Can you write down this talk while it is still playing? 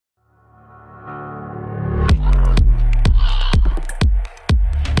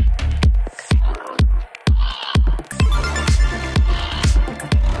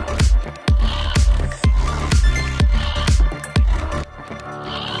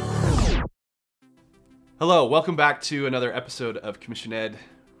Hello, welcome back to another episode of Commission Ed.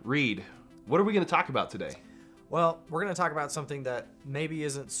 Reed, what are we going to talk about today? Well, we're going to talk about something that maybe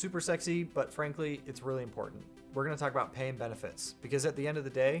isn't super sexy, but frankly, it's really important. We're going to talk about pay and benefits, because at the end of the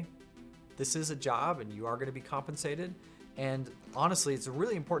day, this is a job and you are going to be compensated. And honestly, it's a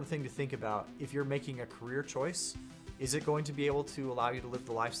really important thing to think about if you're making a career choice. Is it going to be able to allow you to live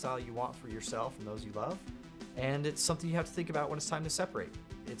the lifestyle you want for yourself and those you love? And it's something you have to think about when it's time to separate.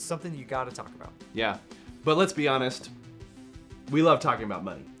 It's something you got to talk about. Yeah, but let's be honest, we love talking about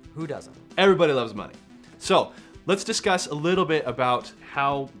money. Who doesn't? Everybody loves money. So let's discuss a little bit about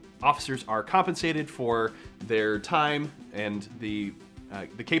how officers are compensated for their time and the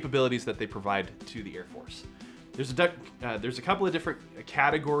capabilities that they provide to the Air Force. There's a couple of different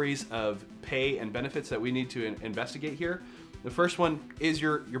categories of pay and benefits that we need to investigate here. The first one is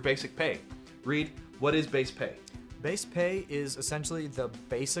your basic pay. Reed, what is base pay? Base pay is essentially the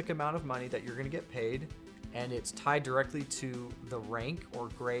basic amount of money that you're going to get paid, and it's tied directly to the rank or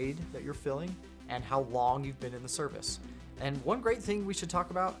grade that you're filling and how long you've been in the service. And one great thing we should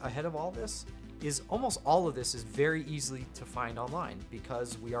talk about ahead of all this is almost all of this is very easily to find online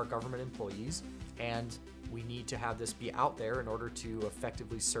because we are government employees and we need to have this be out there in order to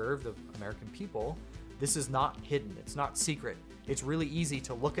effectively serve the American people. This is not hidden. It's not secret. It's really easy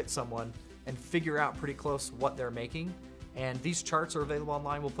to look at someone and figure out pretty close what they're making. And these charts are available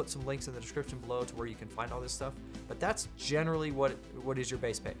online. We'll put some links in the description below to where you can find all this stuff. But that's generally what is your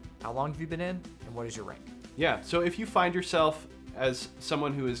base pay. How long have you been in and what is your rank? Yeah, so if you find yourself as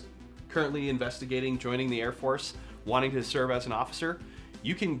someone who is currently investigating joining the Air Force, wanting to serve as an officer,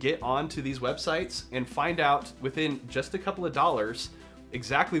 you can get onto these websites and find out within just a couple of dollars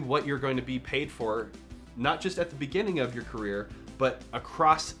exactly what you're going to be paid for, not just at the beginning of your career, but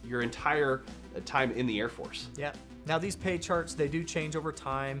across your entire time in the Air Force. Yeah. Now these pay charts, they do change over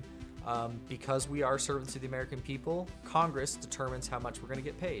time because we are servants of the American people. Congress determines how much we're going to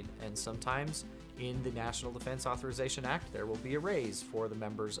get paid. And sometimes in the National Defense Authorization Act, there will be a raise for the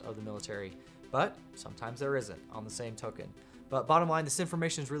members of the military, but sometimes there isn't on the same token. But bottom line, this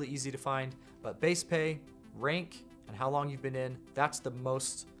information is really easy to find, but base pay, rank, and how long you've been in, that's the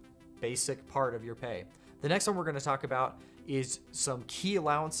most basic part of your pay. The next one we're going to talk about is some key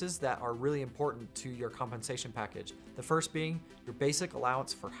allowances that are really important to your compensation package. The first being your basic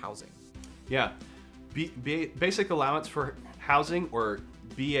allowance for housing. Yeah, basic allowance for housing, or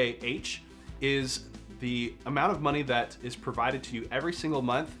BAH, is the amount of money that is provided to you every single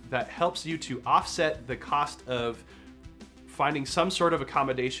month that helps you to offset the cost of finding some sort of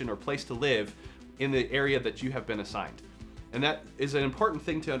accommodation or place to live in the area that you have been assigned. And that is an important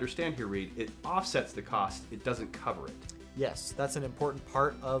thing to understand here, Reed. It offsets the cost, it doesn't cover it. Yes, that's an important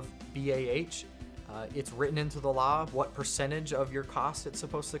part of BAH. It's written into the law what percentage of your cost it's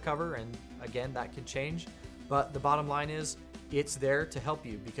supposed to cover, and again, that can change. But the bottom line is, it's there to help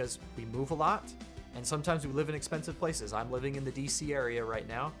you because we move a lot, and sometimes we live in expensive places. I'm living in the DC area right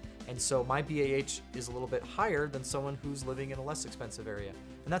now, and so my BAH is a little bit higher than someone who's living in a less expensive area.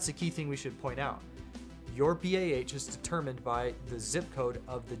 And that's the key thing we should point out. Your BAH is determined by the zip code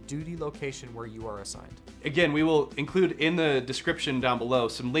of the duty location where you are assigned. Again, we will include in the description down below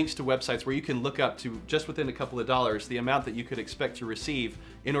some links to websites where you can look up to, just within a couple of dollars, the amount that you could expect to receive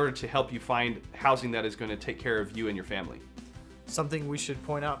in order to help you find housing that is going to take care of you and your family. Something we should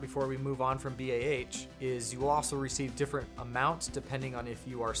point out before we move on from BAH is you will also receive different amounts depending on if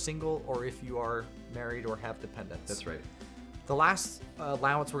you are single or if you are married or have dependents. That's right. The last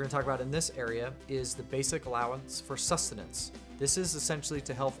allowance we're going to talk about in this area is the basic allowance for sustenance. This is essentially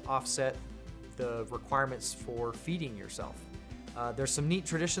to help offset the requirements for feeding yourself. There's some neat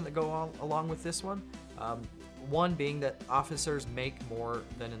tradition that go along with this one. One being that officers make more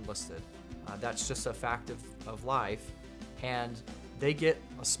than enlisted. That's just a fact of life. And they get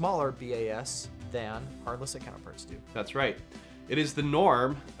a smaller BAS than our enlisted counterparts do. That's right. It is the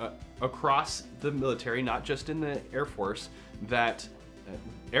norm across the military, not just in the Air Force, that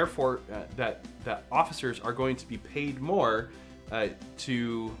that officers are going to be paid more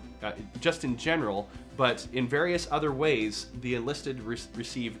just in general, but in various other ways, the enlisted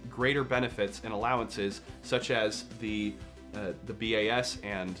receive greater benefits and allowances, such as the BAS,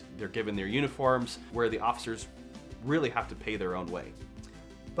 and they're given their uniforms, where the officers really have to pay their own way.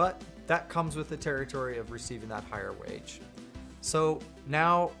 But that comes with the territory of receiving that higher wage. So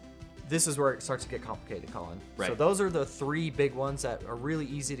now this is where it starts to get complicated, Colin. Right. So those are the three big ones that are really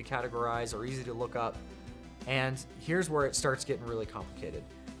easy to categorize or easy to look up. And here's where it starts getting really complicated.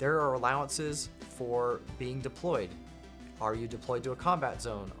 There are allowances for being deployed. Are you deployed to a combat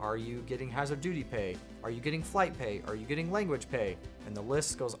zone? Are you getting hazard duty pay? Are you getting flight pay? Are you getting language pay? And the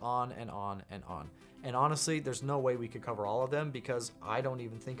list goes on and on and on. And honestly, there's no way we could cover all of them because I don't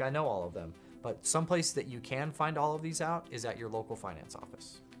even think I know all of them. But someplace that you can find all of these out is at your local finance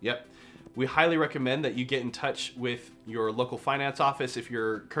office. Yep. We highly recommend that you get in touch with your local finance office if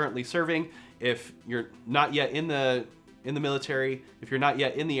you're currently serving, if you're not yet in the military, if you're not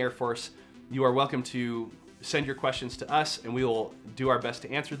yet in the Air Force. You are welcome to send your questions to us and we will do our best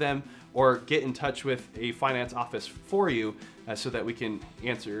to answer them, or get in touch with a finance office for you so that we can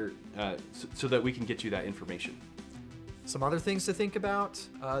answer, so that we can get you that information. Some other things to think about,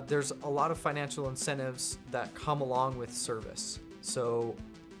 there's a lot of financial incentives that come along with service. So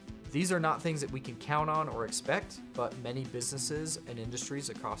these are not things that we can count on or expect, but many businesses and industries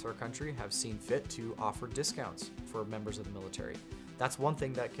across our country have seen fit to offer discounts for members of the military. That's one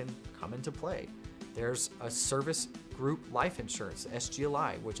thing that can come into play. There's a service group life insurance,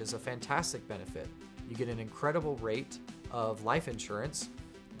 SGLI, which is a fantastic benefit. You get an incredible rate of life insurance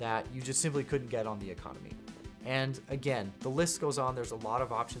that you just simply couldn't get on the economy. And again, the list goes on. There's a lot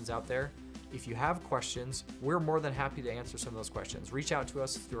of options out there. If you have questions, we're more than happy to answer some of those questions. Reach out to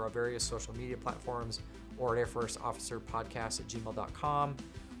us through our various social media platforms or at airforceofficerpodcast@gmail.com,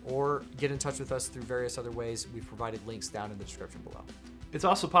 or get in touch with us through various other ways. We've provided links down in the description below. It's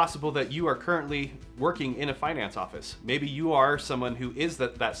also possible that you are currently working in a finance office. Maybe you are someone who is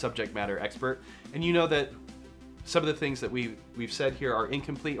that subject matter expert, and you know that some of the things that we've said here are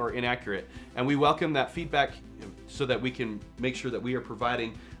incomplete or inaccurate. And we welcome that feedback so that we can make sure that we are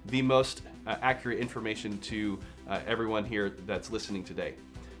providing the most accurate information to everyone here that's listening today.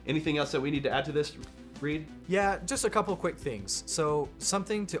 Anything else that we need to add to this, Reed? Yeah, just a couple quick things. So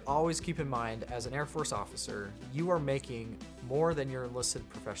something to always keep in mind as an Air Force officer, you are making more than your enlisted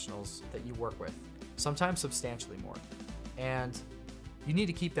professionals that you work with, sometimes substantially more. And you need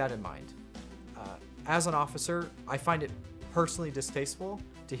to keep that in mind. As an officer, I find it personally distasteful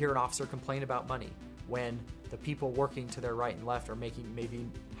to hear an officer complain about money when the people working to their right and left are making maybe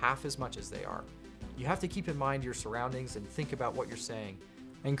half as much as they are. You have to keep in mind your surroundings and think about what you're saying.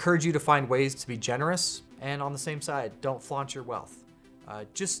 I encourage you to find ways to be generous, and on the same side, don't flaunt your wealth.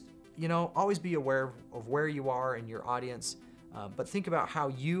 Just, always be aware of where you are and your audience, but think about how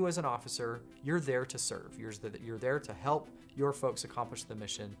you as an officer, you're there to serve. You're there to help your folks accomplish the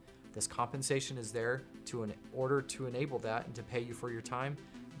mission. This compensation is there in order to enable that and to pay you for your time.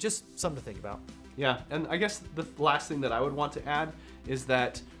 Just something to think about. Yeah, and I guess the last thing that I would want to add is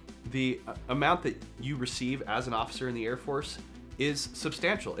that the amount that you receive as an officer in the Air Force is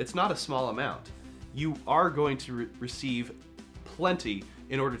substantial. It's not a small amount. You are going to receive plenty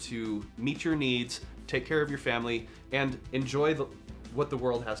in order to meet your needs, take care of your family, and enjoy what the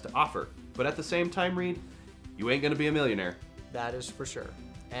world has to offer. But at the same time, Reed, you ain't gonna be a millionaire. That is for sure.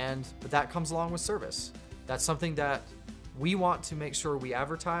 But that comes along with service. That's something that we want to make sure we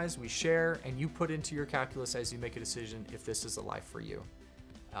advertise, we share, and you put into your calculus as you make a decision if this is a life for you.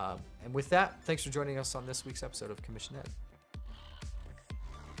 And with that, thanks for joining us on this week's episode of Commission Ed.